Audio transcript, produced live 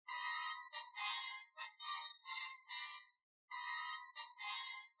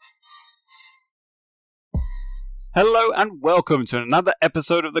Hello and welcome to another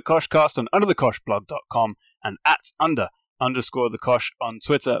episode of the Koshcast on underthekoshblog.com and @under_the_Kosh on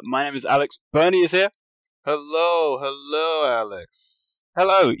Twitter. My name is Alex. Bernie is here. Hello, Alex.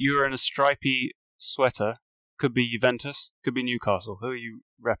 Hello, you are in a stripy sweater. Could be Juventus, could be Newcastle. Who are you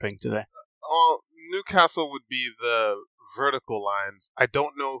repping today? Newcastle would be the vertical lines. I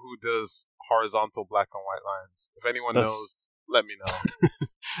don't know who does horizontal black and white lines. If anyone knows, let me know.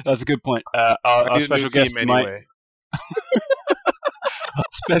 That's a good point. Our special guest anyway. Our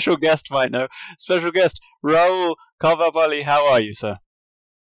special guest might know. Special guest, Raul Carvajali. How are you, sir?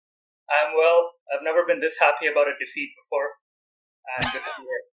 I'm well. I've never been this happy about a defeat before. And good to be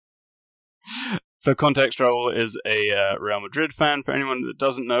here. For context, Raul is a Real Madrid fan, for anyone that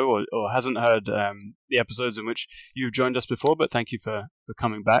doesn't know or hasn't heard the episodes in which you've joined us before, but thank you for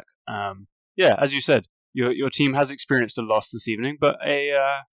coming back. As you said, your team has experienced a loss this evening, but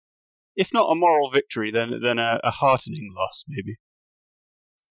if not a moral victory, then a heartening loss, maybe.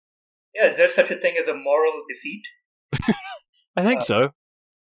 Yeah, is there such a thing as a moral defeat? I think so.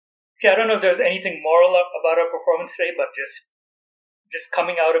 Okay, I don't know if there's anything moral about our performance today, but just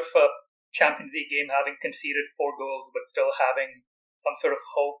coming out of a Champions League game, having conceded 4 goals, but still having some sort of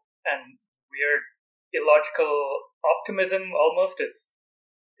hope and weird, illogical optimism almost is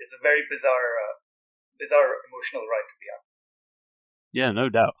a very bizarre emotional ride to be on. Yeah, no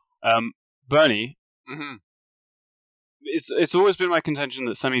doubt. Bernie, Mm-hmm. it's always been my contention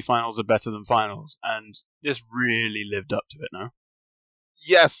that semi-finals are better than finals, and this really lived up to it, no?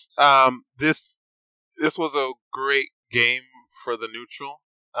 Yes, this was a great game for the neutral.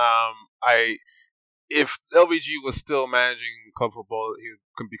 If LVG was still managing club football, he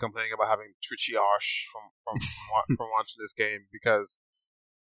could be complaining about having trichiash from watching this game, because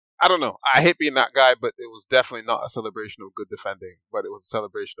I don't know. I hate being that guy, but it was definitely not a celebration of good defending, but it was a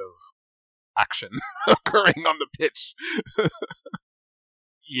celebration of action occurring on the pitch.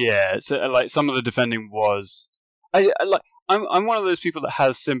 Yeah, so like some of the defending was, I'm one of those people that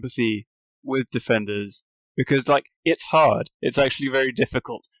has sympathy with defenders, because like it's hard. It's actually very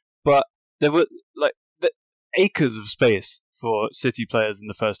difficult, but there were like acres of space for City players in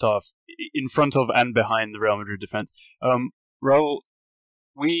the first half, in front of and behind the Real Madrid defense. Raul,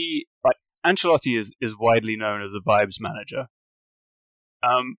 Ancelotti is widely known as a vibes manager.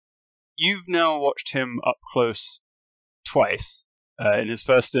 You've now watched him up close twice, in his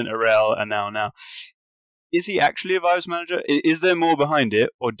first stint at Real and now. Is he actually a vibes manager? Is there more behind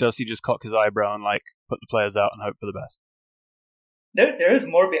it, or does he just cock his eyebrow and put the players out and hope for the best? There is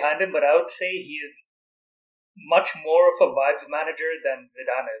more behind him, but I would say he is much more of a vibes manager than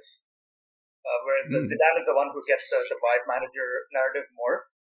Zidane is. Whereas Zidane is the one who gets the vibe manager narrative more.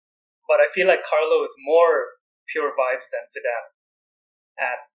 But I feel like Carlo is more pure vibes than Zidane.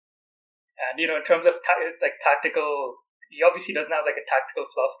 And in terms of it's like tactical, he obviously doesn't have like a tactical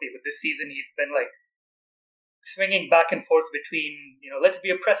philosophy, but this season he's been like swinging back and forth between, let's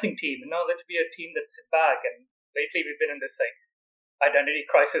be a pressing team, let's be a team that sit back. And lately we've been in this like identity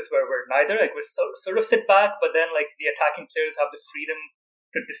crisis where we're neither, like we're sort of sit back, but then like the attacking players have the freedom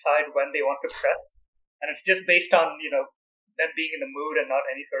to decide when they want to press, and it's just based on them being in the mood and not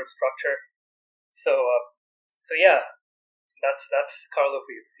any sort of structure. So yeah, that's Carlo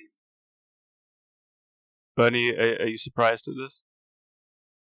for you this season. Bernie, are you surprised at this?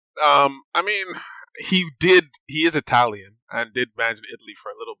 I mean, he is Italian and did manage in Italy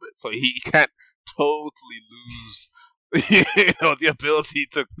for a little bit, so he can't totally lose the ability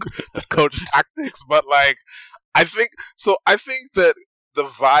to coach tactics, but I think that the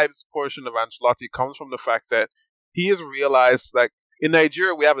vibes portion of Ancelotti comes from the fact that he has realized, in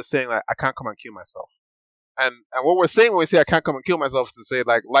Nigeria we have a saying I can't come and kill myself, and what we're saying when we say I can't come and kill myself is to say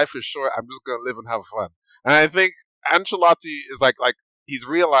life is short, I'm just gonna live and have fun. And I think Ancelotti is like he's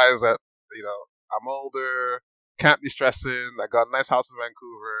realized that I'm older, can't be stressing, I got a nice house in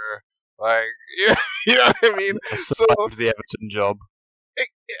Vancouver. You know what I mean? So the Everton job,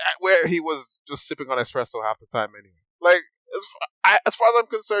 where he was just sipping on espresso half the time anyway. As far as I'm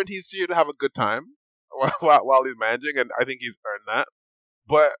concerned, he's here to have a good time while he's managing, and I think he's earned that.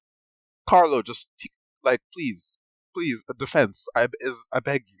 But Carlo, just please, a defense. I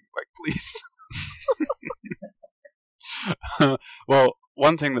beg you, please. Well,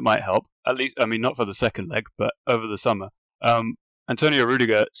 one thing that might help, at least, I mean, not for the second leg, but over the summer. Antonio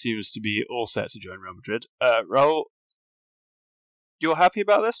Rudiger seems to be all set to join Real Madrid. Raul, you're happy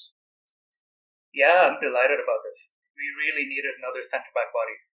about this? Yeah, I'm delighted about this. We really needed another centre-back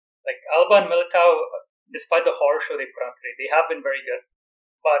body. Alba and Militao, despite the horror show they put on today, they have been very good.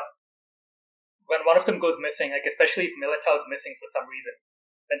 But when one of them goes missing, especially if Militao is missing for some reason,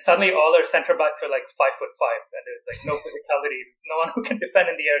 then suddenly all our center backs are like 5'5", and there's like no physicality. There's no one who can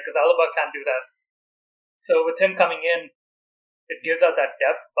defend in the air because Alaba can't do that. So with him coming in, it gives us that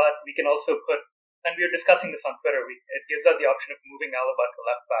depth, but we can also put, and we were discussing this on Twitter, it gives us the option of moving Alaba to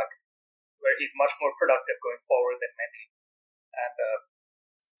left back, where he's much more productive going forward than Mendy. And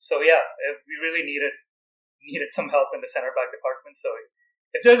so yeah, we really needed some help in the center back department. So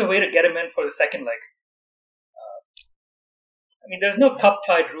if there's a way to get him in for the second leg, I mean, there's no cup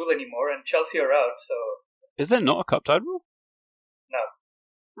tied rule anymore, and Chelsea are out. So is there not a cup tied rule? No.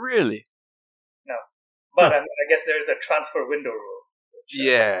 Really? No. But I guess there's a transfer window rule. Which,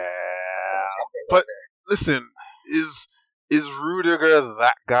 yeah, but listen, is Rudiger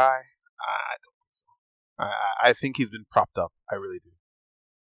that guy? I don't think so. I think he's been propped up. I really do.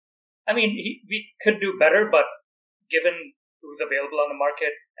 I mean, we could do better, but given who's available on the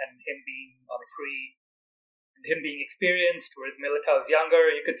market and him being on a free, and him being experienced, whereas Militao's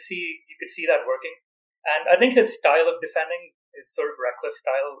younger, you could see that working. And I think his style of defending, his sort of reckless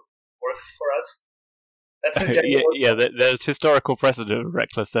style, works for us. That's his there's historical precedent of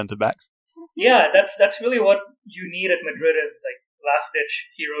reckless centre backs. Yeah, that's really what you need at Madrid is like last ditch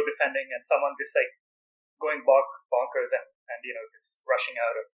hero defending and someone just like going bonkers and just rushing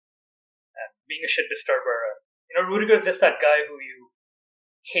out and being a shit disturber. Rudiger is just that guy who you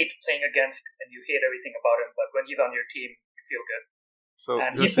hate playing against and you hate everything about him, but when he's on your team, you feel good. So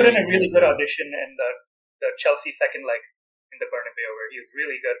and he put in a really good audition in the Chelsea second leg in the Bernabeu, where he was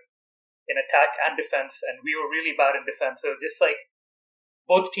really good in attack and defense, and we were really bad in defense. So just like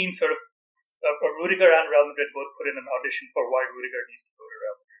both teams sort of, Rudiger and Real Madrid both put in an audition for why Rudiger needs to go to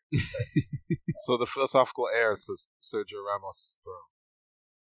Real Madrid. So the philosophical heir to Sergio Ramos' throne.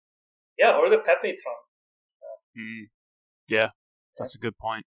 Yeah, or the Pepe throne. Yeah, that's a good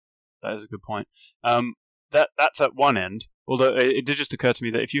point. That is a good point. That's at one end. Although it did just occur to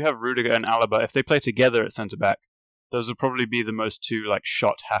me that if you have Rudiger and Alaba, if they play together at centre back, those would probably be the most two like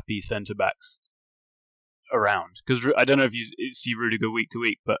shot happy centre backs around. Because I don't know if you see Rudiger week to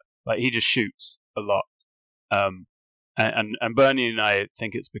week, but like he just shoots a lot. And Bernie and I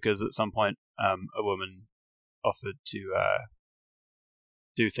think it's because at some point a woman offered to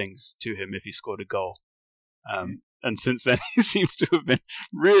do things to him if he scored a goal. And since then, he seems to have been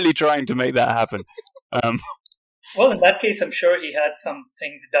really trying to make that happen. Well, in that case, I'm sure he had some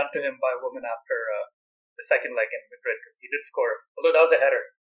things done to him by a woman after the second leg in Madrid, because he did score, although that was a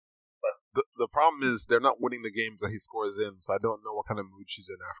header. But the problem is they're not winning the games that he scores in, so I don't know what kind of mood she's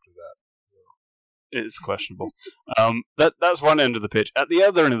in after that. It's questionable. That's one end of the pitch. At the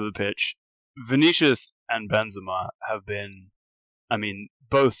other end of the pitch, Vinicius and Benzema have been,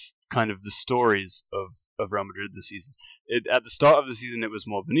 both kind of the stories of Real Madrid this season. At the start of the season, it was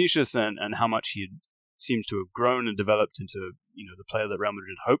more Vinicius and how much he seems to have grown and developed into the player that Real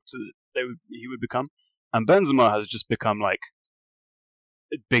Madrid hoped that he would become. And Benzema has just become like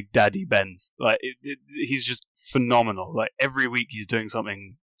Big Daddy Benz. Like he's just phenomenal. Like every week he's doing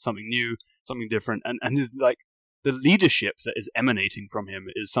something new, something different, and his, like the leadership that is emanating from him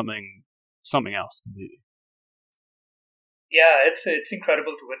is something else completely. Yeah, it's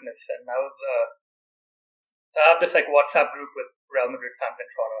incredible to witness. And I have this like WhatsApp group with Real Madrid fans in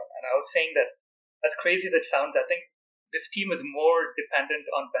Toronto, and I was saying that, as crazy as it sounds, I think this team is more dependent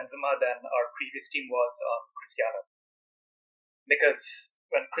on Benzema than our previous team was on Cristiano. Because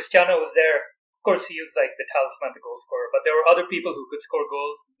when Cristiano was there, of course he was like the talisman, the goal scorer, but there were other people who could score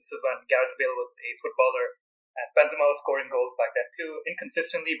goals. This is when Gareth Bale was a footballer, and Benzema was scoring goals back then too,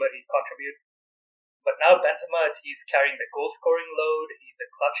 inconsistently, but he'd contribute. But now Benzema, he's carrying the goal scoring load, he's a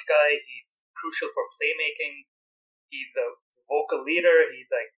clutch guy, he's crucial for playmaking, he's a vocal leader,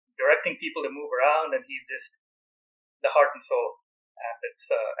 he's like directing people to move around, and he's just the heart and soul. And it's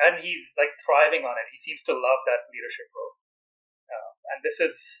and he's like thriving on it. He seems to love that leadership role. And this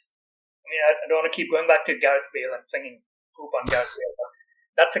is, I don't want to keep going back to Gareth Bale and flinging poop on Gareth Bale, but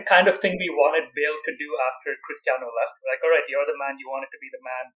that's the kind of thing we wanted Bale to do after Cristiano left. Like, all right, you're the man, you wanted to be the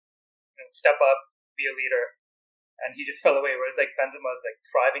man, step up, be a leader. And he just fell away, whereas like Benzema is like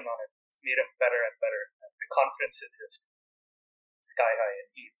thriving on it. It's made him better and better. And the confidence is just sky high,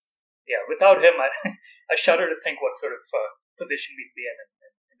 and without him, I shudder to think what sort of position we'd be in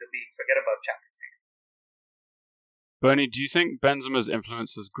the league. Forget about Champions League. Bernie, do you think Benzema's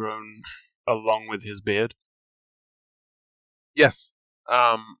influence has grown along with his beard? Yes,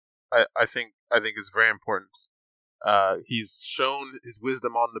 I think it's very important. He's shown his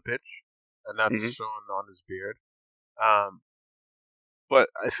wisdom on the pitch, and that's shown on his beard. But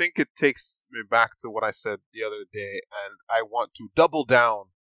I think it takes me back to what I said the other day, and I want to double down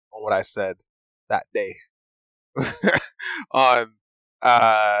on what I said that day on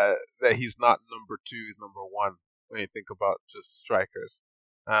that he's not number 2, he's number 1 when you think about just strikers.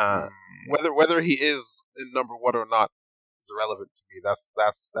 Whether he is in number 1 or not is irrelevant to me. That's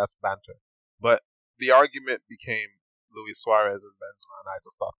banter. But the argument became Luis Suarez and Benzema, and I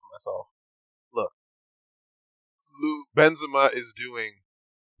just thought to myself, look, Benzema is doing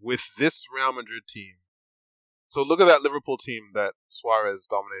with this Real Madrid team. So look at that Liverpool team that Suarez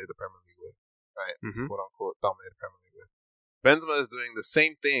dominated the Premier League with, right? Mm-hmm. Quote unquote dominated the Premier League with. Benzema is doing the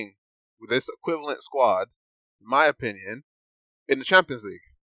same thing with this equivalent squad, in my opinion, in the Champions League.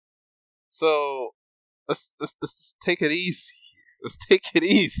 So let's take it easy. Let's take it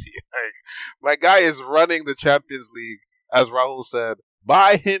easy. Like, my guy is running the Champions League, as Rahul said,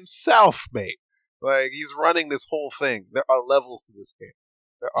 by himself, mate. Like, he's running this whole thing. There are levels to this game.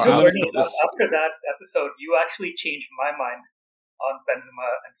 So, Bernie, after that episode, you actually changed my mind on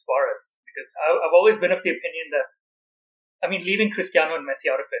Benzema and Suarez, because I've always been of the opinion that, I mean, leaving Cristiano and Messi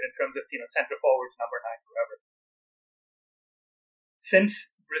out of it in terms of, center forwards, number 9s, whatever.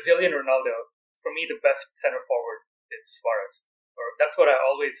 Since Brazilian Ronaldo, for me, the best center forward is Suarez. Or that's what I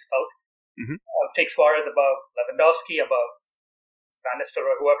always felt. Mm-hmm. Take Suarez above Lewandowski, above Van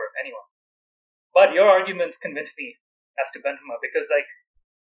Nistelrooy, whoever, anyone. But your arguments convinced me as to Benzema, because, like,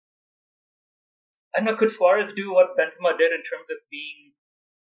 I don't know, could Suarez do what Benzema did in terms of being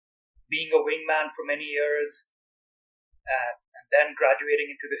a wingman for many years, and then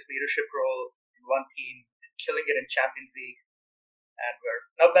graduating into this leadership role in one team and killing it in Champions League? And where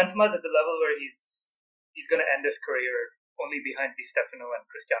now Benzema's at the level where he's going to end his career only behind Di Stefano and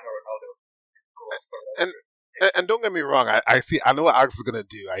Cristiano Ronaldo. And don't get me wrong, I know what Alex is gonna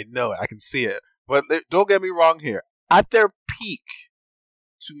do. I know it, I can see it. But don't get me wrong here. At their peak,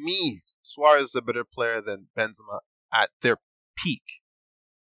 to me, Suarez is a better player than Benzema at their peak.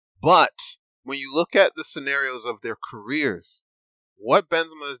 But when you look at the scenarios of their careers, what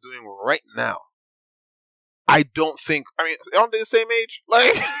Benzema is doing right now, I don't think. I mean, aren't they the same age?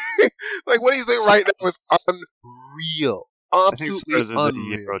 Like, like what he's doing right now is unreal. Absolutely I think Suarez is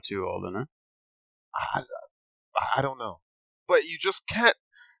unreal. a year or two older, no? I don't know, but you just can't.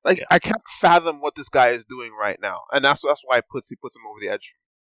 Like, yeah. I can't fathom what this guy is doing right now, and that's why he puts him over the edge.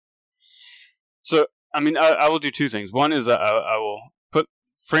 So, I mean, I will do two things. One is that I will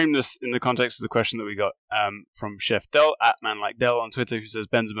frame this in the context of the question that we got from Chef Del at ManLikeDel on Twitter, who says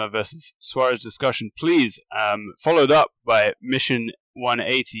Benzema versus Suarez discussion, please. Followed up by Mission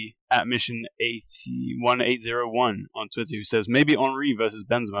 180 at Mission 1801 on Twitter, who says maybe Henry versus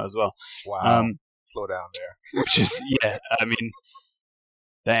Benzema as well. Wow. Slow down there. Which is, yeah, I mean,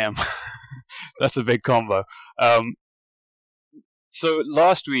 damn, that's a big combo. So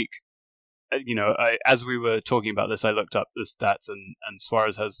last week, as we were talking about this, I looked up the stats, and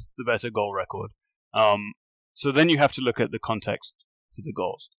Suarez has the better goal record. So then you have to look at the context for the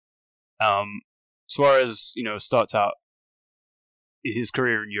goals. Suarez, starts out his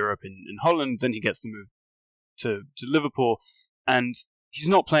career in Europe in Holland, then he gets to move to Liverpool, and he's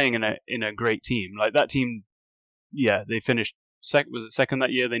not playing in a great team. Like, that team, yeah, they finished second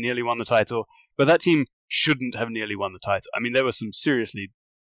that year. They nearly won the title, but that team shouldn't have nearly won the title. I mean, there were some seriously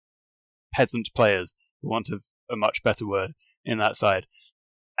peasant players, for want of a much better word, in that side.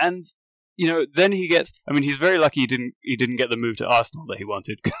 And then he gets. I mean, he's very lucky he didn't get the move to Arsenal that he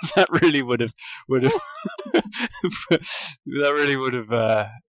wanted, because that really would have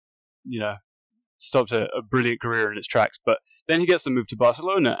stopped a brilliant career in its tracks. But then he gets the move to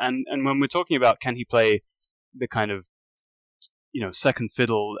Barcelona, and when we're talking about can he play the kind of second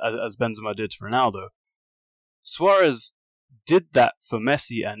fiddle as Benzema did to Ronaldo, Suarez did that for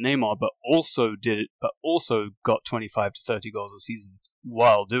Messi and Neymar, but also got 25 to 30 goals a season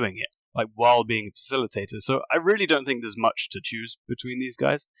while doing it, like while being a facilitator. So I really don't think there's much to choose between these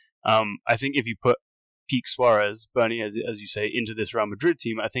guys. I think if you put peak Suarez, Bernie, as you say, into this Real Madrid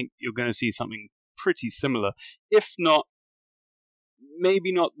team, I think you're going to see something pretty similar, if not,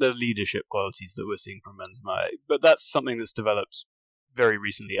 maybe not the leadership qualities that we're seeing from Benzema, but that's something that's developed very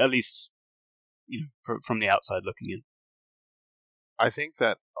recently, at least from the outside looking in. I think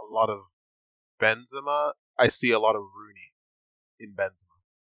that a lot of Benzema, I see a lot of Rooney in Benzema.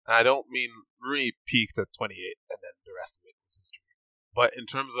 And I don't mean Rooney peaked at 28 and then the rest of it was history. But in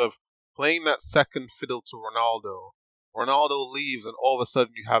terms of playing that second fiddle to Ronaldo leaves and all of a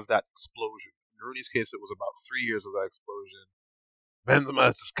sudden you have that explosion. In Rooney's case, it was about 3 years of that explosion. Benzema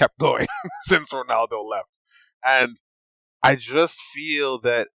has just kept going since Ronaldo left. And I just feel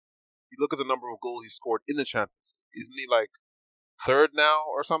that you look at the number of goals he scored in the Champions League. Isn't he like third now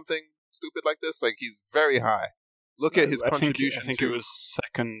or something stupid like this? Like, he's very high. Look at his contribution. I think it was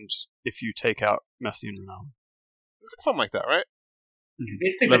second if you take out Messi and Ronaldo. Something like that, right? He's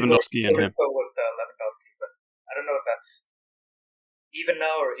basically been going Lewandowski and him. with Lewandowski, but I don't know if that's even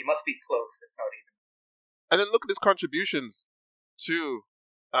now or he must be close, if not even. And then look at his contributions to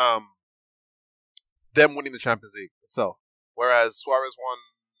them winning the Champions League itself. Whereas Suarez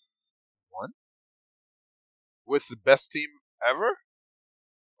won with the best team ever.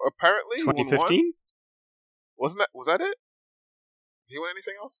 Apparently, 2015? Was that it? Did he win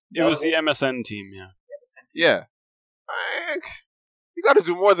anything else? It was the MSN team, yeah. Yeah. You got to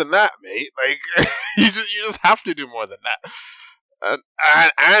do more than that, mate. Like you just have to do more than that.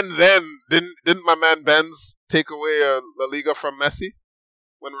 And then didn't my man Benz take away La Liga from Messi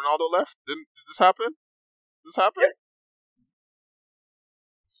when Ronaldo left? Did this happen?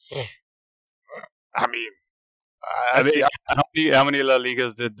 Yeah. I mean, how many La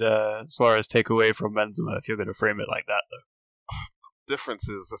Ligas did Suarez take away from Benzema? If you're going to frame it like that, though. Difference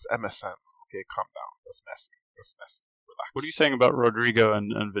is that's MSN. Okay, calm down. That's Messi. Relax. What are you saying about Rodrigo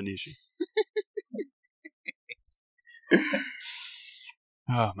and Vinicius?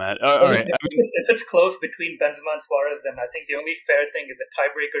 Oh man! All right. If it's close between Benzema and Suarez, then I think the only fair thing is a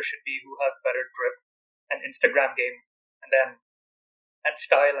tiebreaker should be who has better drip and Instagram game, and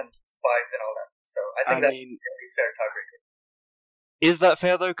style and vibes and all that. So I think that's the only fair tiebreaker. Is that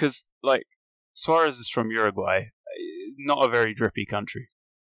fair though? Because like Suarez is from Uruguay, not a very drippy country,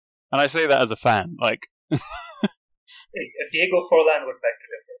 and I say that as a fan. Like Diego Forlan would beg to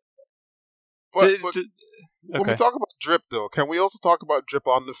differ. But when we talk about drip, though, can we also talk about drip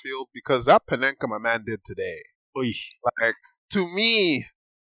on the field? Because that Panenka my man did today, like to me,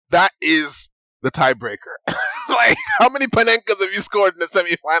 that is the tiebreaker. Like, how many Panenkas have you scored in the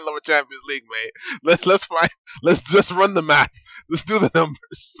semi-final of a Champions League, mate? Let's just run the math. Let's do the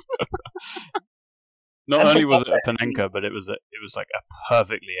numbers. Not only was it a Panenka, but it was like a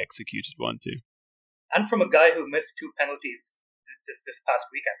perfectly executed one too. And from a guy who missed 2 penalties just this past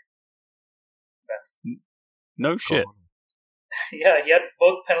weekend. No shit. Yeah, he had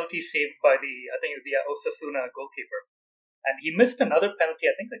both penalties saved by I think it was the Osasuna goalkeeper. And he missed another penalty,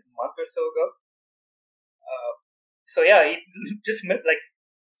 I think like a month or so ago. So yeah, he just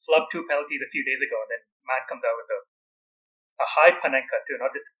flubbed 2 penalties a few days ago, and then man comes out with a high Panenka too,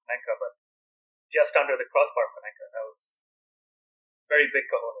 not just a Panenka, but just under the crossbar Panenka. That was very big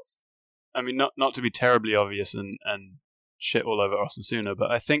cojones. I mean, not to be terribly obvious and shit all over Osasuna,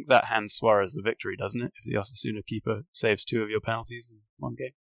 but I think that hands Suarez the victory, doesn't it? If the Osasuna keeper saves 2 of your penalties in one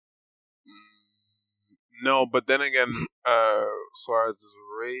game. No, but then again, Suarez is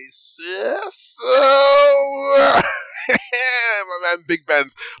racist. So my man Big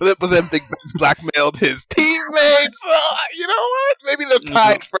Ben's, but then Big Ben's blackmailed his teammates. You know what? Maybe they're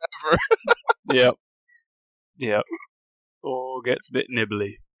tied forever. Yep. All gets a bit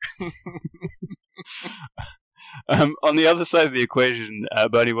nibbly. On the other side of the equation,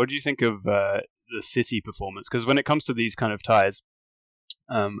 Bernie, what do you think of the City performance? Because when it comes to these kind of ties,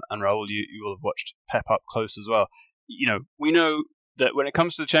 and Raul, you will have watched Pep up close as well. You know, we know that when it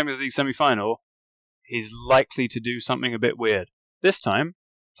comes to the Champions League semi-final, he's likely to do something a bit weird. This time,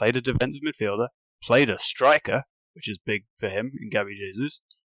 played a defensive midfielder, played a striker, which is big for him in Gabi Jesus,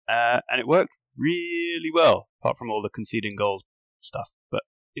 and it worked really well, apart from all the conceding goals stuff. But,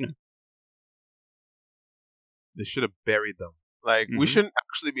 you know. They should have buried them. Like, we shouldn't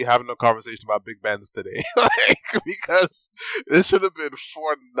actually be having a conversation about Big Ben's today. Because this should have been 4-0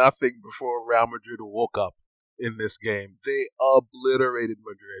 before Real Madrid woke up in this game. They obliterated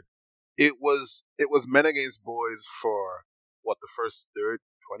Madrid. It was men against boys for, the first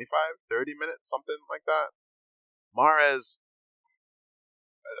 30 minutes, something like that. Mahrez,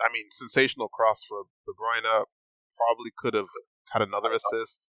 I mean, sensational cross for De Bruyne, probably could have had another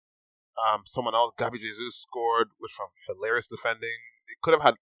assist. Someone else, Gabi Jesus, scored with from hilarious defending. It could have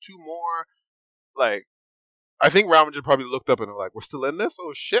had 2 more. Like, I think Real Madrid probably looked up and were like, "We're still in this?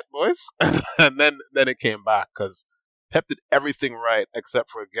 Oh shit, boys!" And then it came back because Pep did everything right except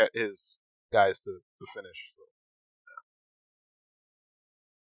for get his guys to finish. So, yeah.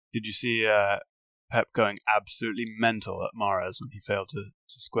 Did you see Pep going absolutely mental at Mahrez when he failed to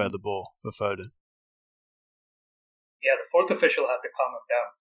square the ball for Foden? Yeah, the 4th official had to calm him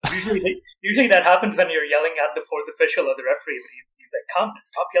down. Usually that happens when you're yelling at the 4th official or the referee. But he's like, "Calm,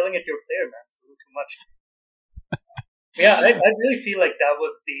 stop yelling at your player, man. It's a little too much." Yeah, I really feel like that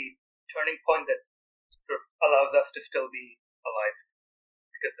was the turning point that sort of allows us to still be alive.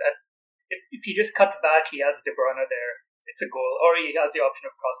 Because if he just cuts back, he has De Bruyne there. It's a goal, or he has the option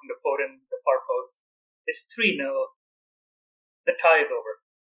of crossing the Foden, the far post. It's 3-0. The tie is over,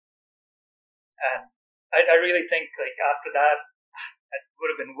 and I really think like after that. It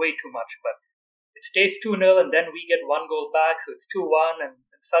would have been way too much, but it stays 2-0, and then we get 1 goal back, so it's 2-1, and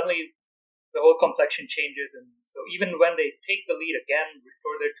suddenly the whole complexion changes. And so even when they take the lead again,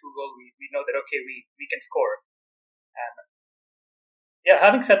 restore their 2 goal, we know that, okay, we can score. And yeah,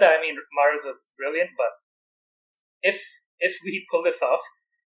 having said that, I mean, Mahrez was brilliant, but if we pull this off,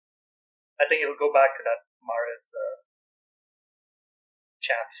 I think it'll go back to that Mahrez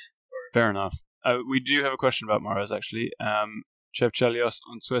chance. Fair enough. We do have a question about Mahrez, actually. Chev Chelios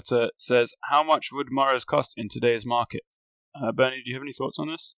on Twitter says, how much would Mahrez cost in today's market? Bernie, do you have any thoughts on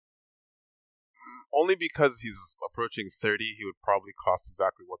this? Only because he's approaching 30, he would probably cost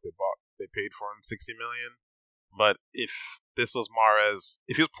exactly what they paid for him, 60 million. But if this was Mahrez,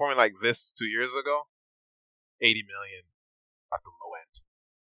 if he was performing like this 2 years ago, 80 million at the low end.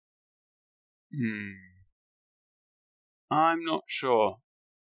 I'm not sure.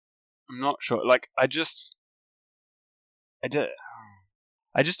 Like, I just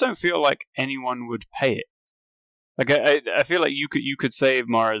don't feel like anyone would pay it. Like, I feel like you could say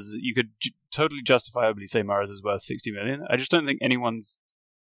Mahrez, you could totally justifiably say Mahrez is worth 60 million. I just don't think anyone's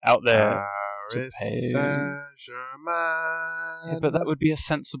out there to pay. Yeah, but that would be a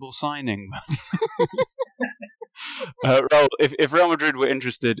sensible signing. Raul, if Real Madrid were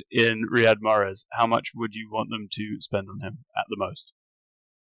interested in Riyad Mahrez, how much would you want them to spend on him at the most?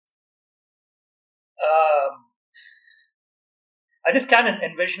 I just can't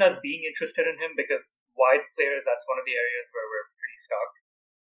envision us being interested in him because wide players, that's one of the areas where we're pretty stocked.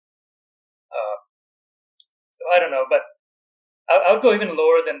 So I don't know, but I would go even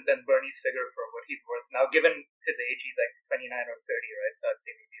lower than Bernie's figure for what he's worth now. Given his age, he's like 29 or 30, right? So I'd say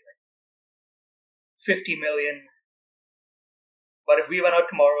maybe like 50 million. But if we went out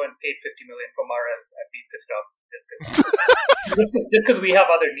tomorrow and paid 50 million for Mahrez, I'd be pissed off just because we have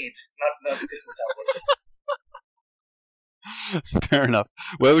other needs, not because we have work. Fair enough.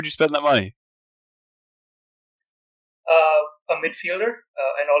 Where would you spend that money? A midfielder,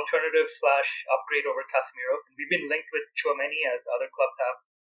 an alternative / upgrade over Casemiro. And we've been linked with Tchouaméni as other clubs have.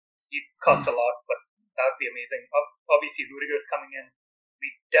 He'd cost a lot, but that would be amazing. Obviously, Rudiger's coming in.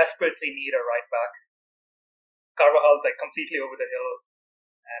 We desperately need a right back. Carvajal's like completely over the hill.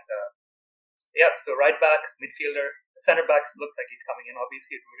 And so right back, midfielder. Center backs looks like he's coming in,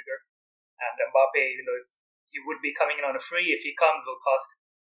 obviously, Rudiger. And Mbappe, even though he would be coming in on a free, if he comes, will cost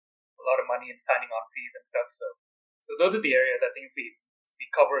a lot of money in signing on fees and stuff. So those are the areas I think if we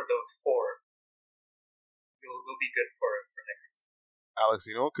cover those four, we'll be good for next season. Alex,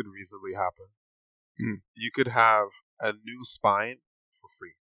 you know what could reasonably happen? You could have a new spine for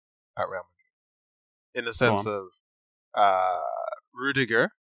free at Real Madrid. In the sense of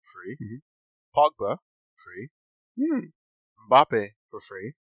Rudiger, free. Pogba, free. Mbappe, for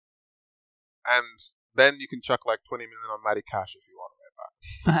free. And then you can chuck like 20 million on Matty Cash if you want to right back.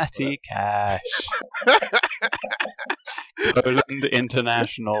 Matty Cash. Poland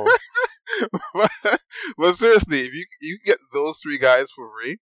International. But seriously, if you get those three guys for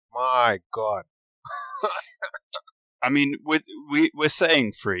free, my God. I mean, we're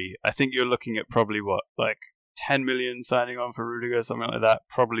saying free. I think you're looking at probably what, like 10 million signing on for Rudiger, something like that.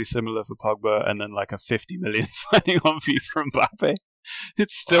 Probably similar for Pogba, and then like a 50 million signing on fee for Mbappe.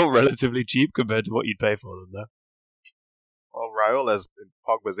 It's still relatively cheap compared to what you'd pay for them, though. Well, Raiola's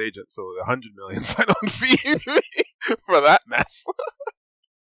Pogba's agent, so 100 million sign-on fee for that mess.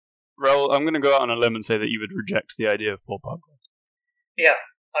 Raul, I'm going to go out on a limb and say that you would reject the idea of Paul Pogba. Yeah,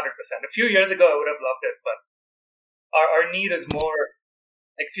 100%. A few years ago, I would have loved it, but our need is more.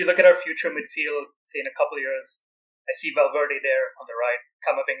 Like, if you look at our future midfield, say in a couple of years, I see Valverde there on the right,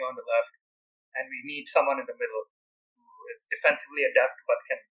 Camavinga on the left, and we need someone in the middle who is defensively adept but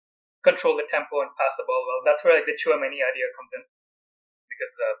can control the tempo and pass the ball well. That's where like the Tchouaméni idea comes in,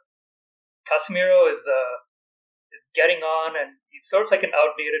 because Casemiro is getting on, and he's sort of like an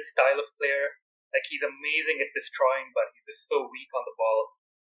outdated style of player. Like, he's amazing at destroying, but he's just so weak on the ball.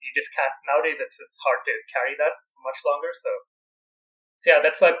 You just can't. Nowadays, it's just hard to carry that for much longer. So yeah,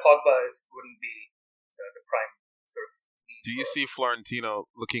 that's why Pogba wouldn't be the prime sort of need. Do you see Florentino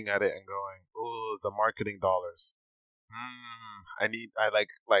looking at it and going, "Oh, the marketing dollars. I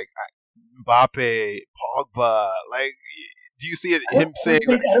like Mbappe, Pogba. Like, do you see it? I don't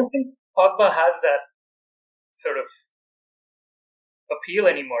think Pogba has that sort of appeal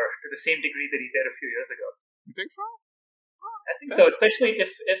anymore to the same degree that he did a few years ago. You think so? I think so, especially if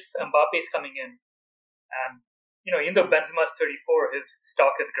Mbappe's coming in, and even though Benzema's 34, his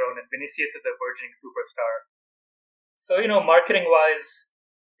stock has grown, and Vinicius is a burgeoning superstar. So marketing wise,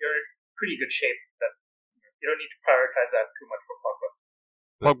 you're in pretty good shape. That you don't need to prioritize that too much for Pogba.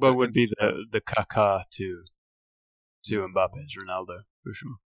 Pogba would be the Kaká to Mbappe's Ronaldo, for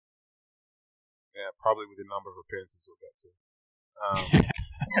sure. probably with the number of appearances we'll get to.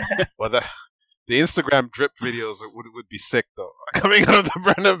 But the Instagram drip videos would be sick though. Coming out of the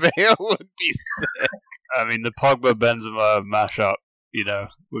Bernabeu would be sick. I mean, the Pogba Benzema mashup,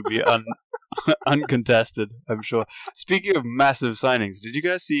 would be uncontested, I'm sure. Speaking of massive signings, did you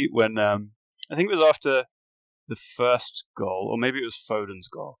guys see when I think it was after the first goal, or maybe it was Foden's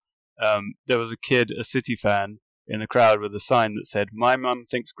goal? There was a kid, a City fan, in the crowd with a sign that said, "My mum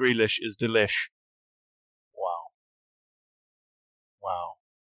thinks Grealish is delish." Wow.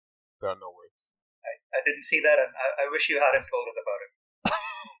 There are no words. I didn't see that, and I wish you hadn't told us about it.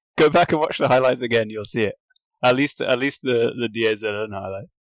 Go back and watch the highlights again. You'll see it. At least the DAZN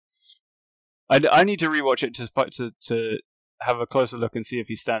highlights. I need to rewatch it to have a closer look and see if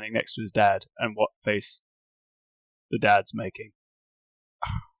he's standing next to his dad and what face the dad's making.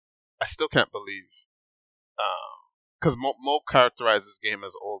 I still can't believe, because Mo characterized this game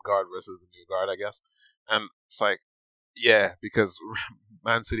as old guard versus the new guard, I guess, and it's like, yeah, because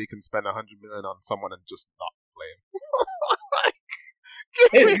Man City can spend 100 million on someone and just not play him.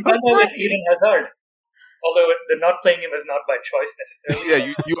 Hey, you can't with Eden Hazard. Although the not playing him is not by choice necessarily.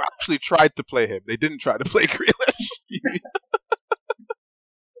 Yeah, you actually tried to play him. They didn't try to play Grealish.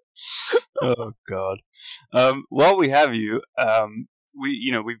 Oh God! While we have you,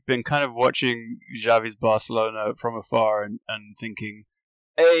 we've been kind of watching Xavi's Barcelona from afar and thinking,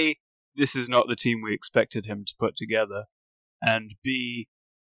 A, this is not the team we expected him to put together, and B,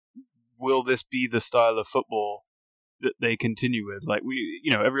 will this be the style of football that they continue with? Like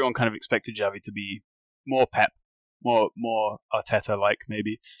everyone kind of expected Xavi to be more Pep, more Arteta-like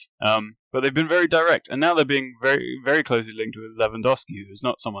maybe, but they've been very direct, and now they're being very, very closely linked with Lewandowski, who's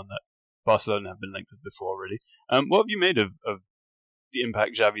not someone that Barcelona have been linked with before, really. What have you made of the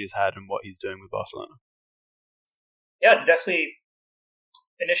impact Xavi has had and what he's doing with Barcelona? Yeah, it's definitely,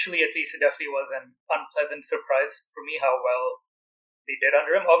 initially at least, it definitely was an unpleasant surprise for me how well they did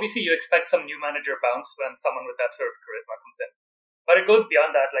under him. Obviously, you expect some new manager bounce when someone with that sort of charisma comes in. But it goes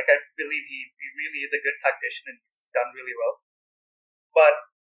beyond that. Like, I believe he really is a good tactician and he's done really well. But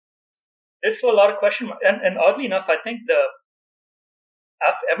there's still a lot of question marks. And oddly enough, I think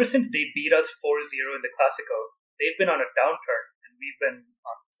ever since they beat us 4-0 in the Clasico, they've been on a downturn and we've been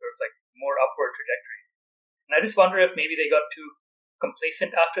on sort of like more upward trajectory. And I just wonder if maybe they got too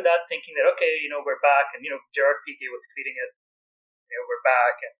complacent after that, thinking that, okay, we're back. And, Gerard Piqué was tweeting it, we're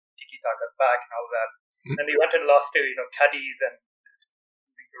back and Tiki-Taka's back and all of that. And they went and lost to, Cadiz and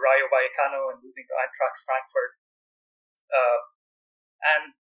losing to Rayo Vallecano and losing to Eintracht Frankfurt.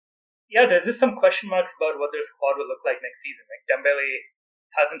 And yeah, there's just some question marks about what their squad will look like next season. Like Dembele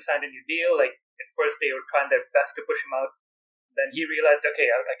hasn't signed a new deal. Like at first they were trying their best to push him out. Then he realized, okay,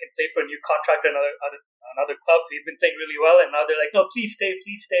 I can play for a new contract at another club. So he's been playing really well. And now they're like, no, please stay.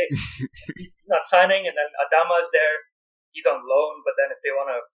 He's not signing. And then Adama is there. He's on loan. But then if they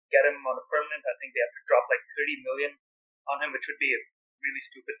want to get him on a permanent, I think they have to drop like 30 million on him, which would be a really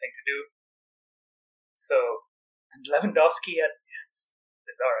stupid thing to do. So, and Lewandowski, it's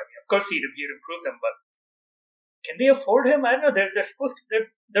bizarre. I mean, of course he'd improve them, but can they afford him? I don't know. They're supposed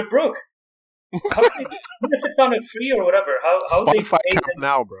to. They're broke. How can they, even if it's on a free or whatever, how Spotify they Camp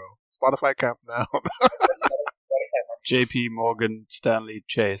Now, bro. Spotify Camp Now. JP Morgan, Stanley,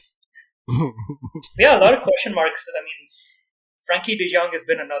 Chase. Yeah, a lot of question marks. I mean, Frankie de Jong has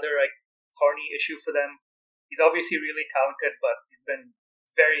been another thorny issue for them. He's obviously really talented, but he's been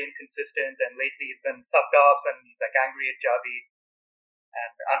very inconsistent, and lately he's been subbed off, and he's angry at Xavi.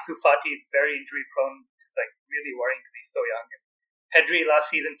 And Ansu Fati is very injury prone. It's really worrying because he's so young. And Pedri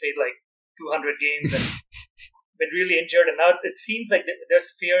last season played 200 games and been really injured, and now it seems like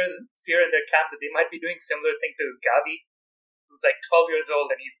there's fear in their camp that they might be doing similar thing to Gavi, who's 12 years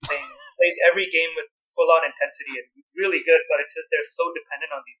old and he's plays every game with full on intensity and he's really good, but it's just they're so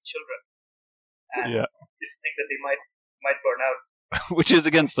dependent on these children, and just think that they might burn out, which is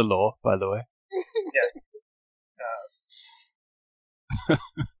against the law, by the way.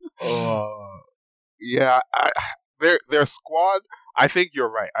 Yeah. Their squad. I think you're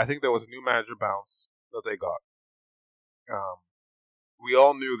right. I think there was a new manager bounce that they got. We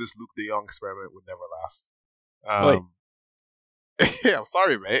all knew this Luke de Jong experiment would never last. Yeah, I'm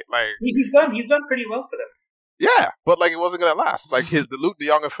sorry, mate. He's done pretty well for them. Yeah, but it wasn't gonna last. The Luke de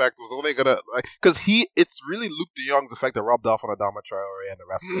Jong effect was only gonna because it's really Luke de Jong's effect that rubbed off on Adama Traore and the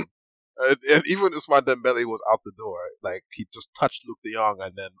rest of them. And even Ousmane Dembele was out the door. He just touched Luke de Jong,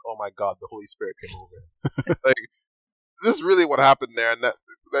 and then oh my God, the Holy Spirit came over. This is really what happened there, and that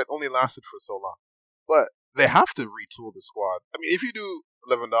only lasted for so long. But they have to retool the squad. I mean, if you do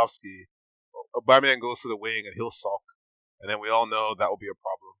Lewandowski, Aubameyang goes to the wing and he'll sulk, and then we all know that will be a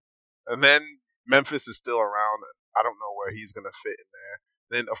problem. And then Memphis is still around. And I don't know where he's gonna fit in there.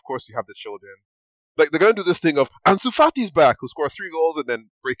 Then of course you have the children. Like they're gonna do this thing of Ansu Fati's back, who score 3 goals and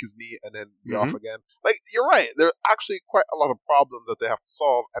then break his knee and then be off again. Like you're right, there are actually quite a lot of problems that they have to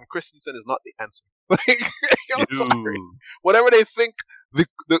solve, and Christensen is not the answer. Like I'm sorry. Whatever they think,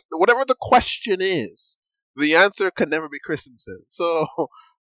 whatever the question is, the answer can never be Christensen. So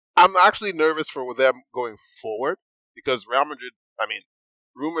I'm actually nervous for them going forward because Real Madrid. I mean,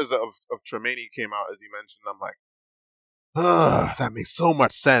 rumors of Tchouaméni came out as you mentioned. I'm like, that makes so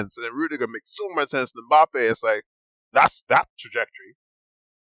much sense. And then Rudiger makes so much sense. And Mbappe is like, that trajectory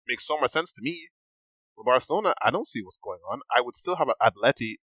makes so much sense to me. For Barcelona, I don't see what's going on. I would still have an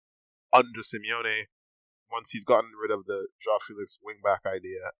Atleti under Simeone once he's gotten rid of the Joao Felix wingback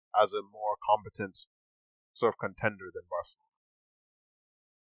idea as a more competent sort of contender than Barcelona.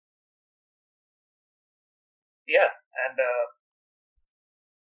 Yeah, and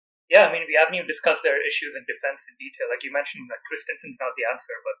yeah, I mean, we haven't even discussed their issues in defense in detail. Like you mentioned, like Christensen's not the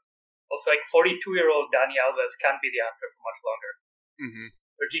answer, but also like 42-year-old Dani Alves can be the answer for much longer.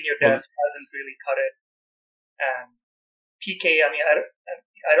 Virginio Dest hasn't really cut it, and PK. I mean, I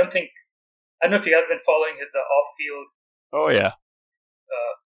don't know if you guys have been following his off-field. Oh yeah.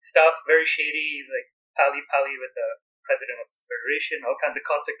 Stuff. Very shady. He's like pally with the president of the federation. All kinds of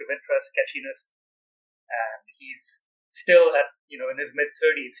conflict of interest, sketchiness, and he's still at in his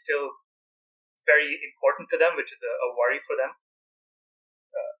mid-30s, still very important to them, which is a worry for them.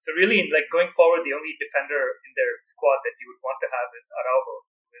 So really, like going forward, the only defender in their squad that you would want to have is Araujo,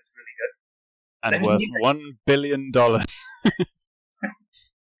 who is really good and worth $1 billion.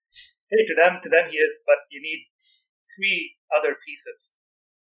 Hey, to them he is, but you need 3 other pieces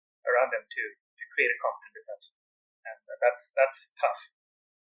around him to create a competent defense, and that's tough.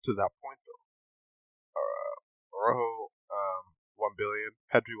 To that point, though, Araujo, $1 billion,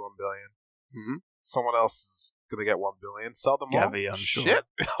 Pedri $1 billion. Someone else is gonna get $1 billion. Sell them all. Gavi, I'm sure. Shit,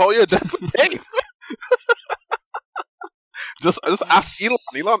 all your debts are paid. just ask Elon.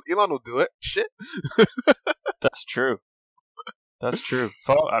 Elon will do it. Shit. That's true. That's true.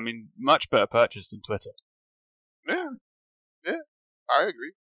 I mean, much better purchase than Twitter. Yeah, I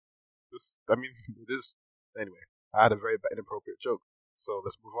agree. It is. Anyway, I had a very inappropriate joke, so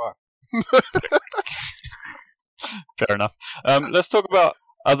let's move on. Fair enough. Let's talk about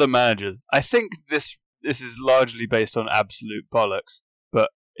other managers. I think this is largely based on absolute bollocks, but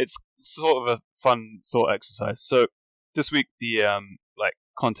it's sort of a fun thought exercise. So this week, the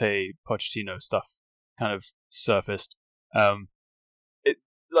Conte Pochettino stuff kind of surfaced.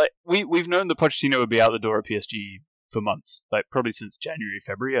 We've known that Pochettino would be out the door at PSG for months, like probably since January,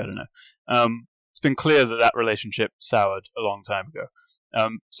 February. I don't know. It's been clear that relationship soured a long time ago.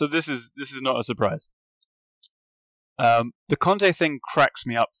 So this is not a surprise. The Conte thing cracks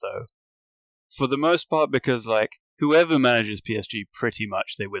me up though, for the most part because whoever manages PSG, pretty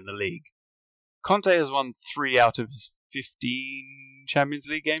much they win the league. Conte has won 3 out of his 15 Champions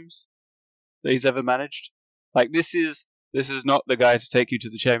League games that he's ever managed. This is not the guy to take you to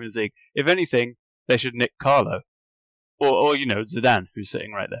the Champions League. If anything, they should nick Carlo, or Zidane, who's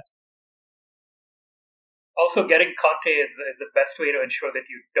sitting right there. Also, getting Conte is the best way to ensure that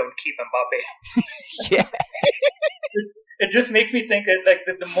you don't keep Mbappe. Yeah. It just makes me think that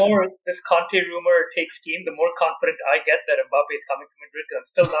the more this Conte rumor takes steam, the more confident I get that Mbappe is coming to Madrid, because I'm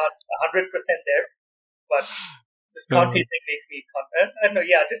still not 100% there. But this Conte thing makes me confident. I don't know,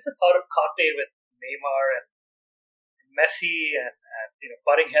 yeah, just the thought of Conte with Neymar and Messi and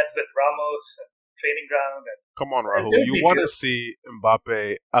butting heads with Ramos and training ground. Come on, Rahul. You want to see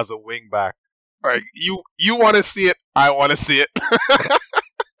Mbappe as a wing back. All right, you want to see it. I want to see it.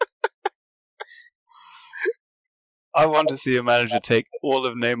 I want to see a manager take all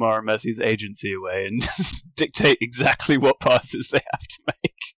of Neymar and Messi's agency away and just dictate exactly what passes they have to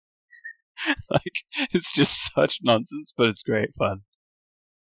make. It's just such nonsense, but it's great fun.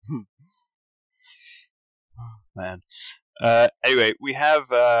 Man. Anyway, we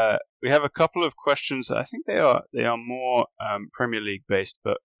have a couple of questions. I think they are more Premier League based,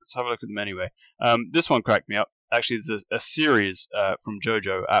 but let's have a look at them anyway. This one cracked me up. Actually, there's a series from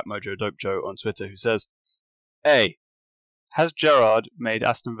Jojo at MojoDopeJoe on Twitter who says, A, has Gerrard made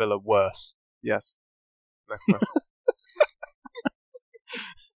Aston Villa worse? Yes. Next question.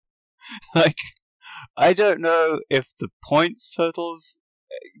 I don't know if the points totals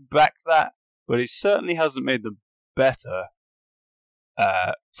back that, but he certainly hasn't made them better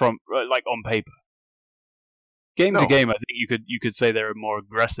from on paper. Game to game, I think you could say they're more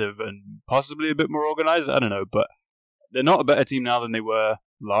aggressive and possibly a bit more organized. I don't know, but they're not a better team now than they were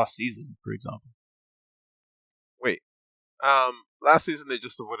last season, for example. Wait, last season they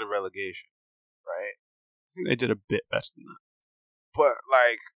just avoided relegation. right? I think they did a bit better than that. But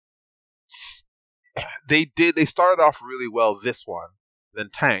they started off really well this one, then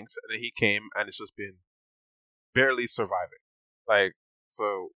tanked, and then he came and it's just been barely surviving.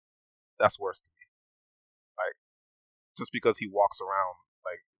 So that's worse to me. Just because he walks around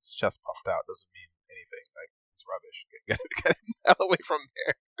his chest puffed out doesn't mean anything. It's rubbish. Get the hell away from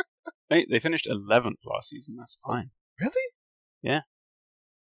there. They finished 11th last season. That's fine. Really? Yeah.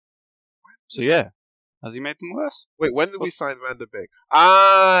 So yeah, has he made them worse? Wait, when did we sign Van de Beek?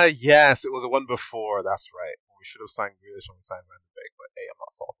 Yes, it was the one before. That's right. We should have signed Grealish when we signed Van de Beek, but hey, I'm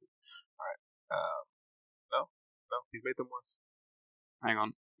not salty. All right. No, he's made them worse. Hang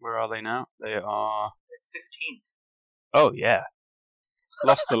on, where are they now? They are 15th. Oh yeah,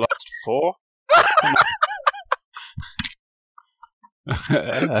 lost the last 4.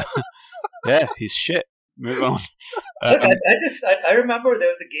 Yeah, he's shit. Move on. Look, I remember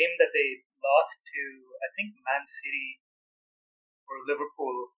there was a game that they lost to, I think, Man City or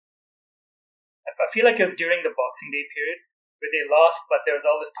Liverpool. I feel like it was during the Boxing Day period where they lost, but there was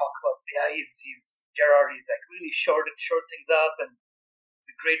all this talk about, he's Gerrard, he's really short things up, and it's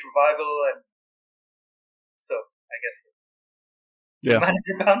a great revival, and so I guess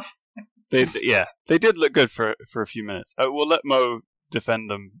manager bounce. They did look good for a few minutes. We'll let Mo defend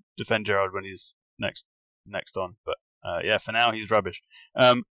Gerrard when he's next on, but for now he's rubbish.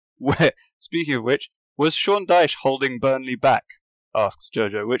 Speaking of which, was Sean Dyche holding Burnley back? Asks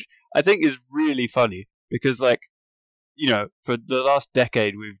Jojo, which I think is really funny because, for the last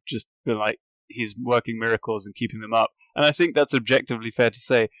decade we've just been he's working miracles and keeping them up, and I think that's objectively fair to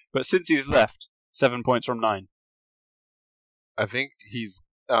say. But since he's left, 7 points from 9. I think he's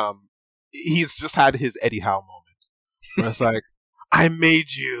just had his Eddie Howe moment where it's I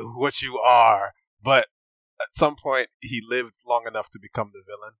made you what you are, but at some point he lived long enough to become the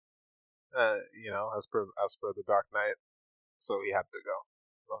villain. As per the Dark Knight, so he had to go.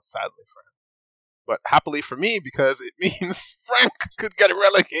 Well, sadly for him, but happily for me because it means Frank could get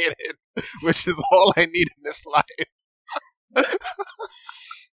relegated, which is all I need in this life.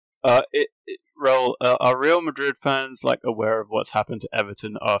 Raul, are Real Madrid fans aware of what's happened to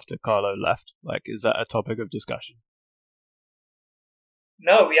Everton after Carlo left? Is that a topic of discussion?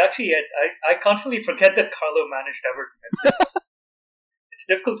 No, we actually. I constantly forget that Carlo managed Everton. It's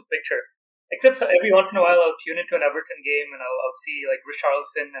difficult to picture. Except every once in a while, I'll tune into an Everton game and I'll see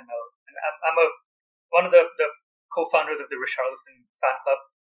Richarlison, and I'm one of the co-founders of the Richarlison fan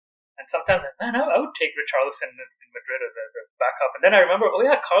club, and sometimes I would take Richarlison in Madrid as a backup, and then I remember,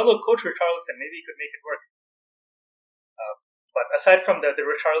 Carlo coached Richarlison, maybe he could make it work. But aside from the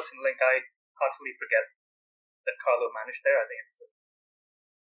Richarlison link, I constantly forget that Carlo managed there. I think it's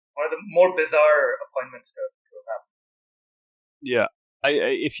one of the more bizarre appointments to have happened. Yeah.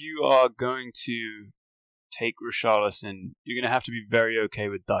 If you are going to take Richarlison, you're going to have to be very okay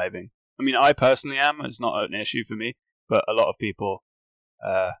with diving. I mean, I personally am. It's not an issue for me, but a lot of people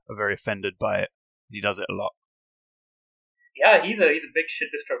are very offended by it. He does it a lot. Yeah, he's a big shit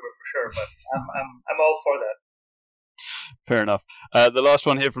disturber for sure, but I'm all for that. Fair enough. The last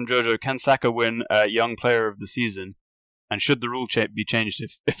one here from Jojo: can Saka win Young Player of the Season? And should the rule be changed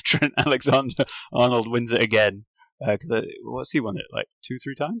if Trent Alexander-Arnold wins it again? What's he won it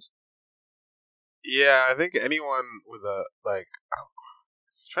 2-3 times? Yeah, I think anyone with a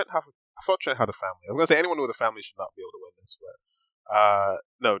Trent I thought Trent had a family. I was gonna say anyone with a family should not be able to win this, but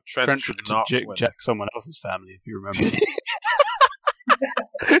no, Trent should not win. Jack someone else's family, if you remember.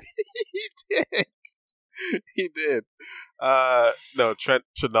 He did. No, Trent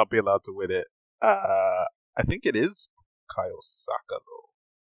should not be allowed to win it. I think it is Kyle Saka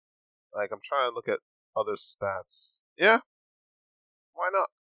though. I'm trying to look at other stats. Yeah. Why not?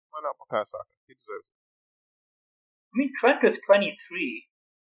 Why not Bukayo Saka? He deserves it. I mean, Trent is 23.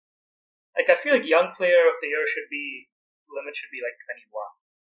 I feel like Young Player of the Year limit should be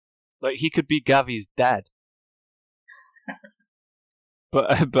 21. He could be Gavi's dad.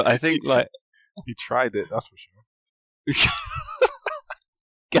 but I think he tried it. That's for sure.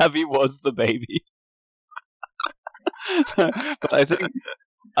 Gavi was the baby. But I think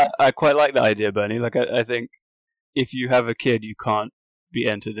I quite like the idea, Bernie. I think if you have a kid, you can't be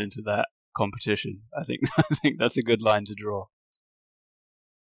entered into that competition. I think that's a good line to draw.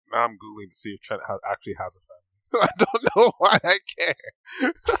 Now I'm googling to see if Trent actually has a family. I don't know why I care.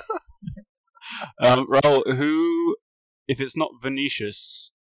 Raul, who, if it's not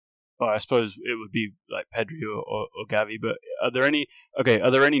Vinicius, well, I suppose it would be Pedri or Gavi. But are there any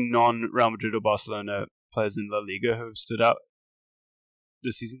non-Real Madrid or Barcelona players in La Liga who have stood out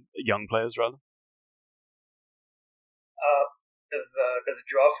this season? Young players, rather. Does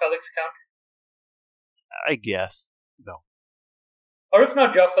Joao Felix count? I guess. Or if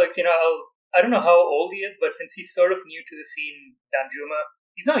not Joao Felix, I don't know how old he is, but since he's sort of new to the scene, Danjuma,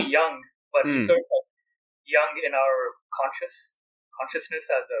 he's not young, but he's sort of like young in our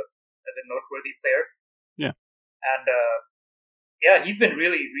consciousness as a noteworthy player. Yeah. And he's been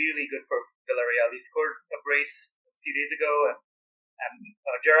really, really good for Villarreal. He scored a brace a few days ago, and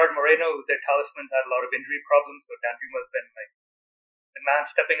Gerard Moreno, who's their talisman, had a lot of injury problems, so Danjuma's been like the man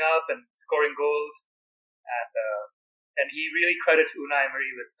stepping up and scoring goals, and he really credits Unai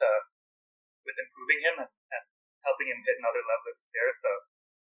Emery with improving him and helping him hit another level as a player. So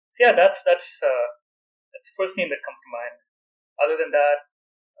yeah, that's the first name that comes to mind. Other than that,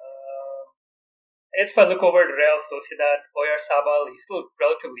 if I look over at Real Sociedad, Oyarzabal, he's still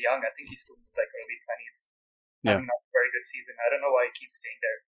relatively young. I think he's still in his like early 20s. Having not a very good season. I don't know why he keeps staying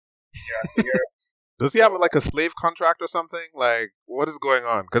there year after year. Does he have like a slave contract or something? Like, what is going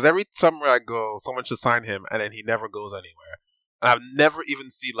on? Because every summer I go, someone should sign him, and then he never goes anywhere. And I've never even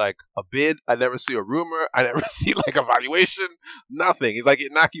seen like a bid. I never see a rumor. I never see like a valuation. Nothing. He's like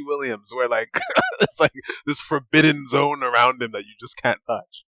Inaki Williams, where like it's like this forbidden zone around him that you just can't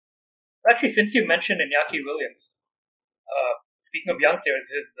touch. Actually, since you mentioned Inaki Williams, speaking of young players,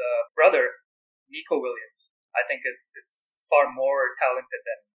 his brother Nico Williams, I think is far more talented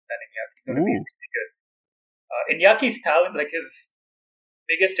than Iñaki. He's going to be really good. Inyaki's talent, like his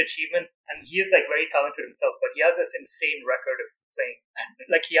biggest achievement, and he is like very talented himself, but he has this insane record of playing.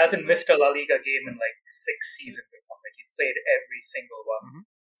 Like he hasn't missed a La Liga game in like 6 seasons or something. Like he's played every single one.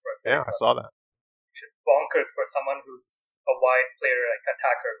 Yeah, I saw that. Which is bonkers for someone who's a wide player, like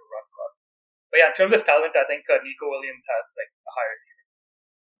attacker who runs a lot. But yeah, in terms of talent, I think Nico Williams has like a higher ceiling.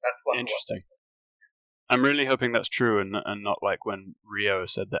 That's one. Interesting. I'm really hoping that's true, and not like when Rio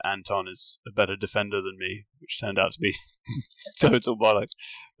said that Anton is a better defender than me, which turned out to be total bollocks.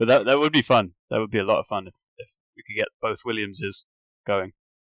 But that would be fun. That would be a lot of fun if we could get both Williamses going.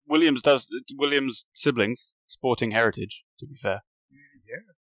 Williams siblings, sporting heritage, to be fair.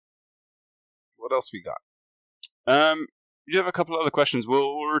 Yeah. What else we got? You have a couple other questions.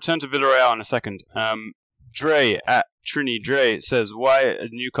 We'll return to Villarreal in a second. Dre at Trini Dre says, why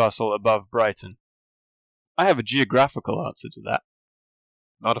Newcastle above Brighton? I have a geographical answer to that.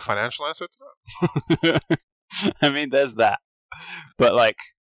 Not a financial answer to that? I mean, there's that. But, like,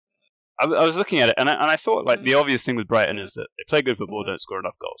 I was looking at it, and I thought, like, the obvious thing with Brighton is that they play good football, don't score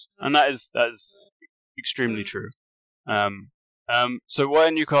enough goals. And that is extremely true. So why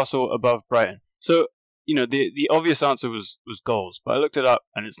Newcastle above Brighton? So, the obvious answer was goals. But I looked it up,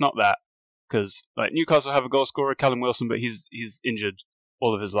 and it's not that. Because, like, Newcastle have a goal scorer, Callum Wilson, but he's injured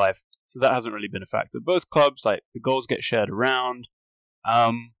all of his life. So that hasn't really been a factor. Both clubs, like, the goals get shared around.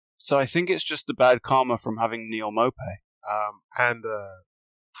 So I think it's just the bad karma from having Neil Maupay. And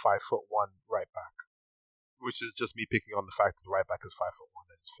 5'1" right back. Which is just me picking on the fact that the right back is 5'1".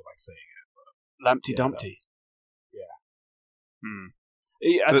 I just feel like saying it. Lampty Dumpty. Yeah.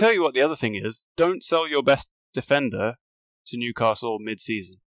 I tell you what the other thing is. Don't sell your best defender to Newcastle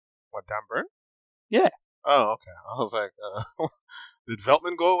mid-season. What, Dan Burn? Yeah. Oh, okay. I was like, did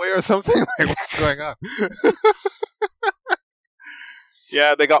Veltman go away or something? Like, what's going on?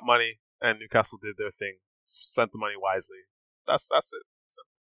 Yeah, they got money, and Newcastle did their thing. Spent the money wisely. That's it. So.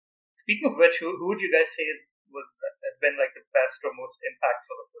 Speaking of which, who would you guys say has been like the best or most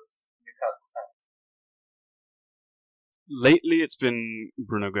impactful of those Newcastle signings? Lately, it's been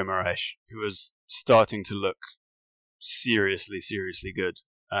Bruno Guimaraes, who is starting to look seriously good.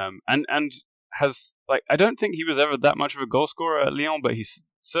 And has, like, I don't think he was ever that much of a goal scorer at Lyon, but he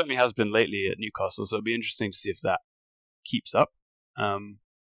certainly has been lately at Newcastle, so it'll be interesting to see if that keeps up.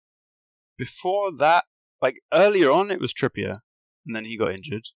 Before that, like, earlier on, it was Trippier, and then he got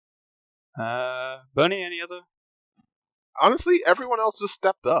injured. Bernie, any other? Honestly, everyone else just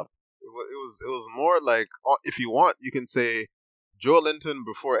stepped up. It was more like, if you want, you can say Joe Linton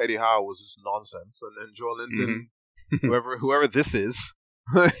before Eddie Howe was just nonsense, and then Joe Linton, whoever this is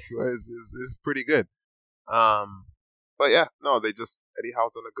pretty good. But yeah, no, Eddie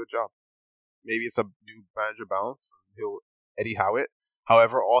Howe's done a good job. Maybe it's a new manager balance, and he'll Eddie Howe it.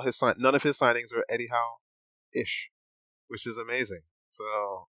 However, none of his signings are Eddie Howe-ish, which is amazing.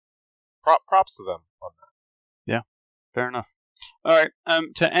 So, props to them on that. Yeah, fair enough. All right,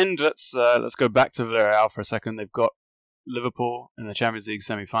 to end, let's go back to Villarreal for a second. They've got Liverpool in the Champions League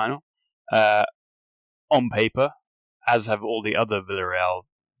semi-final. On paper, as have all the other Villarreal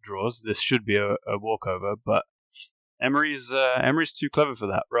draws, this should be a walkover, but Emery's too clever for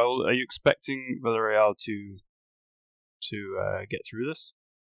that. Raul, are you expecting Villarreal to get through this,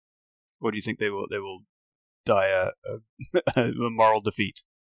 or do you think they will die a moral defeat?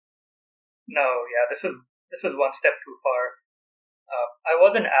 No, yeah, this is one step too far. I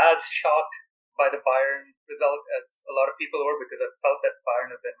wasn't as shocked by the Bayern result as a lot of people were because I felt that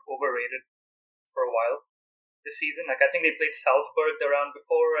Bayern have been overrated for a while this season. Like, I think they played Salzburg the round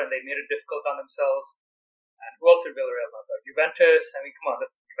before and they made it difficult on themselves. And who else did Villarreal not? Juventus. I mean, come on,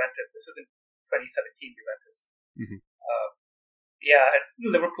 this is Juventus. This isn't 2017 Juventus. Mhm. Yeah,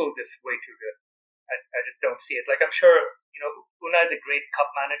 Liverpool's just way too good. I just don't see it. Like, I'm sure, Unai is a great cup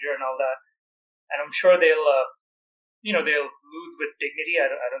manager and all that, and I'm sure they'll lose with dignity. I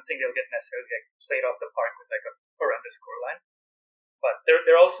don't think they'll get necessarily played off the park with like a horrendous scoreline. But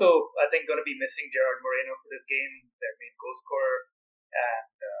they're also, I think, going to be missing Gerard Moreno for this game, their main goal scorer,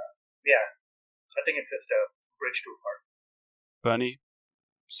 and I think it's just a bridge too far. Bernie,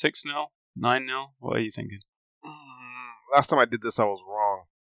 6-0, 9-0. What are you thinking? Last time I did this, I was wrong.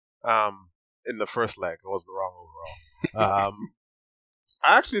 In the first leg, I wasn't wrong overall.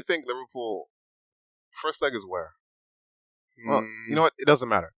 I actually think Liverpool first leg is where. Well, you know what? It doesn't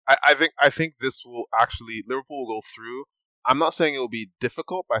matter. I think this will actually Liverpool will go through. I'm not saying it will be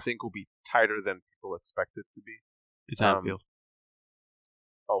difficult, but I think it will be tighter than people expect it to be. It's Anfield.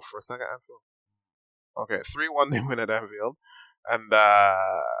 First leg at Anfield. Okay, 3-1 they win at Anfield, and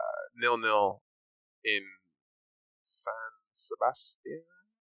 0-0 in San Sebastian.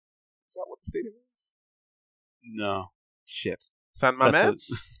 Is that what the stadium is? No. Shit. San Mamés?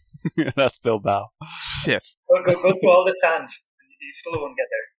 That's Bilbao. Shit. Go through all the sands. You still won't get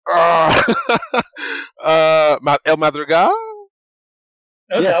there. El Madrigal?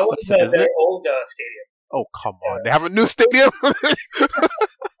 No, Yes, that was their old stadium. Oh, come on. They have a new stadium?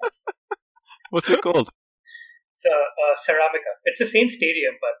 What's it called? It's Ceramica. It's the same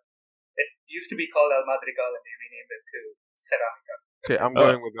stadium, but it used to be called El Madrigal and they renamed it to Ceramica. Okay, I'm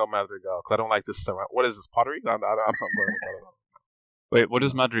going with El Madrigal because I don't like this. What is this, pottery? I'm not going with that. Wait, what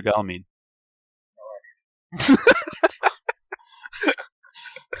does Madrigal mean?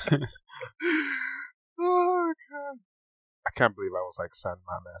 Oh, God. I can't believe I was like San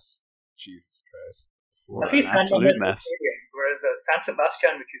Mamés. Jesus Christ. At least San Mamés is a stadium, whereas San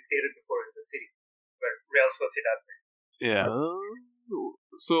Sebastian, which you stated before, is a city where Real Sociedad plays. Yeah.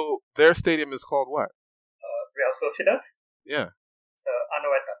 So their stadium is called what? Real Sociedad? Yeah.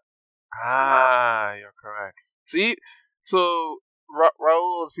 Anoeta. You're correct. See, so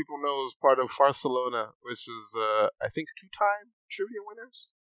Raul, as people know, is part of Barcelona, which is I think 2-time trivia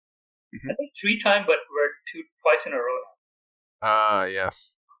winners. I think 3-time, but we're twice in a row now.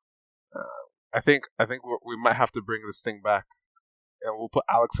 Yes. I think we might have to bring this thing back, and we'll put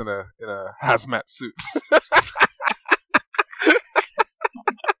Alex in a hazmat suit.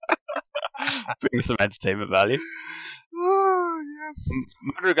 Bring some entertainment value. Oh, yes.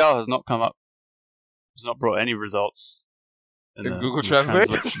 Madrigal has not come up. Has not brought any results in Google Translate.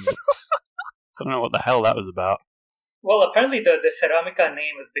 I don't know what the hell that was about. Well, apparently the Ceramica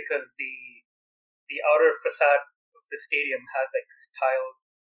name is because the outer facade of the stadium has like tiled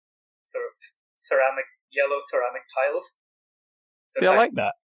sort of yellow ceramic tiles. So I like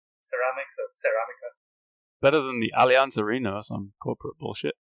that. Ceramics of Ceramica. Better than the Allianz Arena or some corporate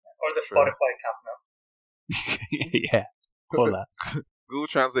bullshit. Or the Spotify Camp Nou. Yeah, all that. Google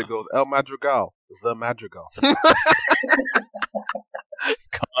Translate goes El Madrigal, the Madrigal. Can't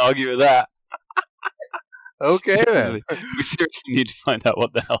argue with that. Okay then. We seriously need to find out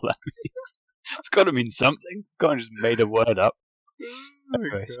what the hell that means. It's got to mean something. Can't just made a word up.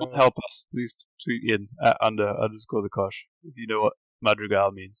 Anyway, someone help us. Please tweet in at _thekosh if you know what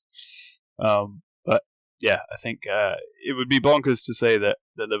Madrigal means. But yeah, I think it would be bonkers to say that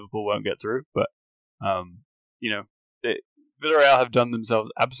Liverpool won't get through. But Villarreal have done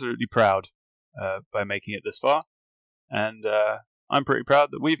themselves absolutely proud by making it this far, and I'm pretty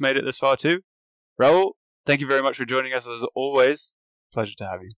proud that we've made it this far too. Raul, thank you very much for joining us as always. Pleasure to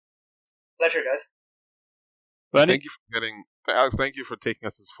have you. Pleasure, guys. Bernie? Alex, thank you for taking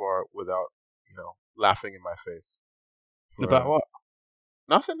us this far without, laughing in my face. About what?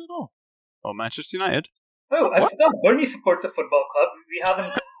 Nothing at all. Oh, Manchester United? Oh, I forgot Bernie supports a football club. We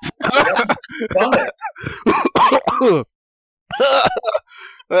haven't done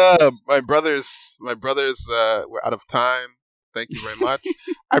it. My brothers were out of time. Thank you very much.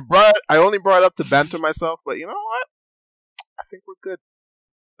 I only brought it up to banter myself, but you know what? I think we're good.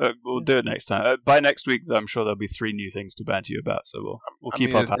 We'll do it next time. By next week, I'm sure there'll be 3 new things to banter you about, so we'll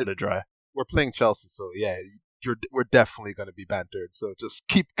keep our powder dry. We're playing Chelsea, so yeah, we're definitely going to be bantered. So just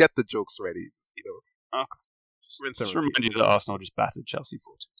get the jokes ready. Okay. Just remind you that Arsenal just battered Chelsea 4-2.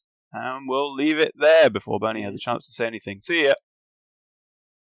 And we'll leave it there before Bernie has a chance to say anything. See ya.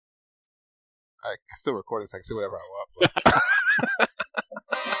 I'm still recording, so I can say whatever I want.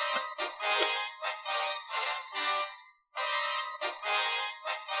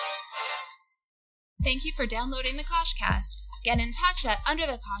 Thank you for downloading the Koshcast. Get in touch at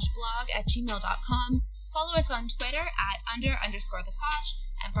underthekoshblog@gmail.com. Follow us on Twitter at @under_thekosh.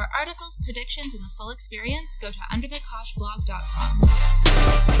 And for articles, predictions, and the full experience, go to underthekoshblog.com.